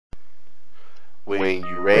When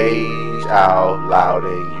you rage out loud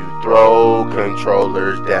and you throw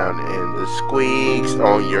controllers down and the squeaks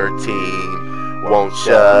on your team won't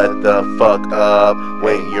shut the fuck up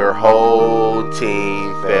when your whole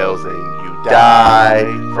team fails and you die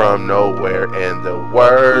from nowhere. And the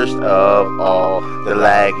worst of all, the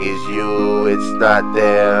lag is you, it's not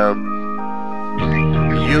them.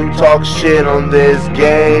 You talk shit on this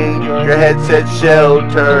game, your headset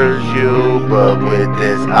shelters you, but with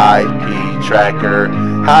this IP tracker,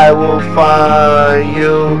 I will find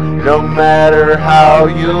you. No matter how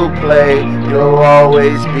you play, you'll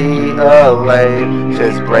always be a lame.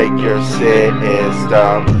 Just break your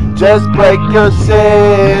system, just break your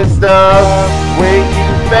system. When you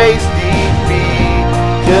face defeat,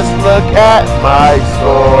 just look at my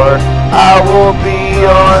score. I will be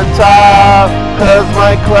on top, cause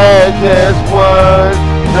my clan just won.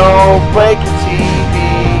 Don't break your TV,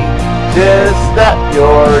 just snap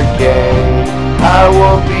your game. I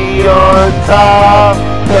will be on top,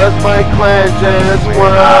 cause my clan just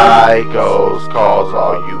won. iGhosts calls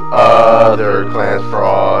all you other clans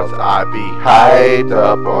frauds. I be hyped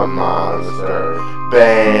up on Monster,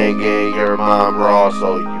 banging your mom raw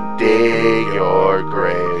so you dig your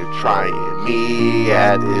grave. Trying me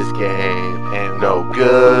at this game, and no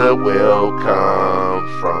good will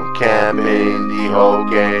come from camping the whole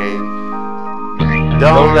game.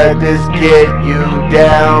 Don't let this get you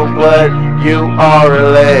down, but you are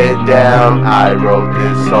let down. I wrote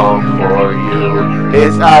this song for you.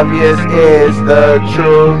 It's obvious, it's the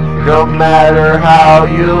truth. No matter how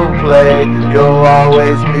you play, you'll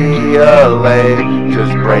always be a lame.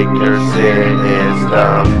 Just break your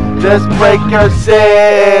system, just break your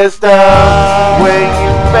system. When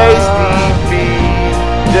you face defeat,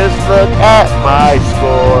 just look at my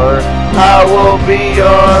score. I will be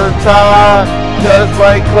on top, cause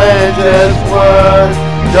my clan just won.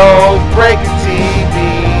 Don't break your TV,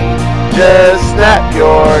 just snap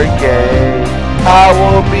your game. I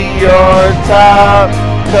will be on top,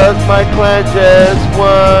 cause my clan just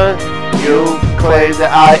won. You claim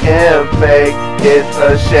that I am fake, it's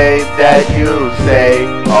a shame that you say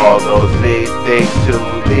all those mean things to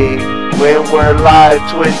me. When we're live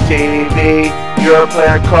Twitch TV, your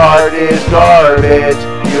player card is garbage.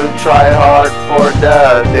 You try hard for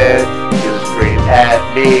nothing, you scream at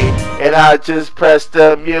me, and I just press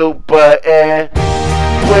the mute button.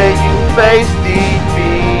 When you face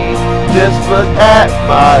defeat, just look at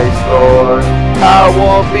my score. I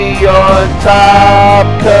will be on top,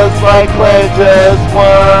 cause my clan just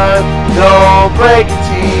won. Don't break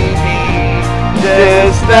TV,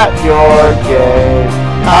 just snap your game.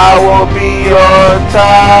 I will be on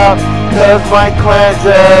top, cause my clan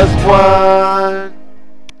just won.